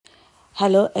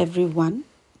Hello everyone.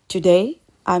 Today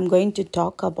I'm going to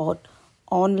talk about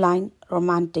online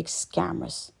romantic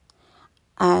scammers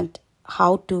and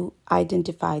how to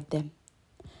identify them.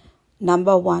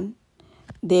 Number one,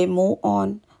 they move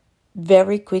on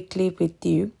very quickly with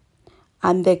you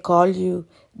and they call you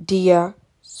dear,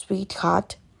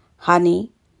 sweetheart,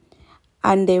 honey,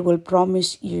 and they will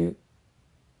promise you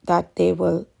that they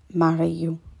will marry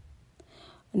you.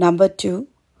 Number two,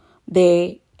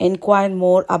 they inquire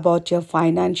more about your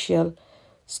financial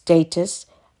status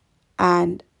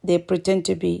and they pretend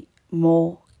to be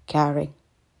more caring.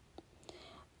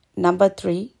 Number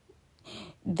three,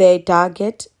 they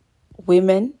target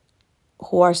women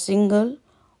who are single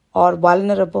or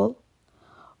vulnerable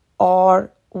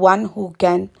or one who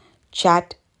can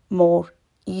chat more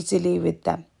easily with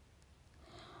them.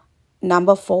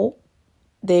 Number four,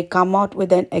 they come out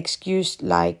with an excuse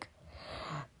like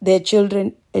their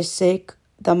children is sick,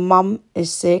 the mom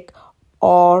is sick,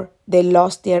 or they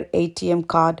lost their ATM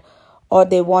card, or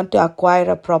they want to acquire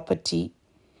a property.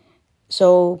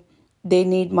 So they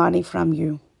need money from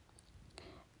you.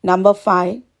 Number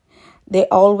five, they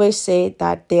always say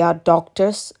that they are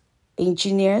doctors,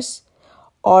 engineers,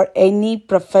 or any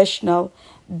professional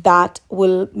that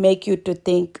will make you to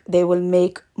think they will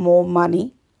make more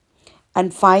money.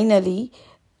 And finally,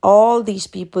 all these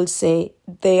people say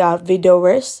they are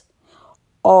widowers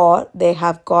or they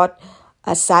have got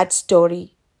a sad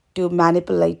story to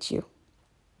manipulate you.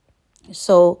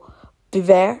 So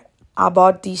beware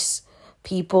about these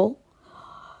people.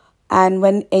 And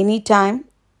when anytime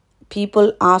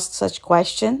people ask such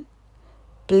question,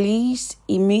 please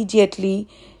immediately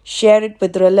share it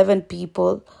with relevant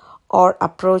people or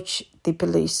approach the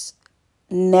police.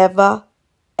 Never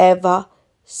ever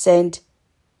send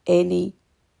any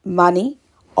money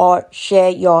or share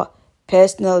your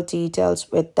personal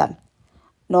details with them,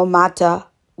 no matter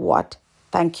what.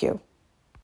 Thank you.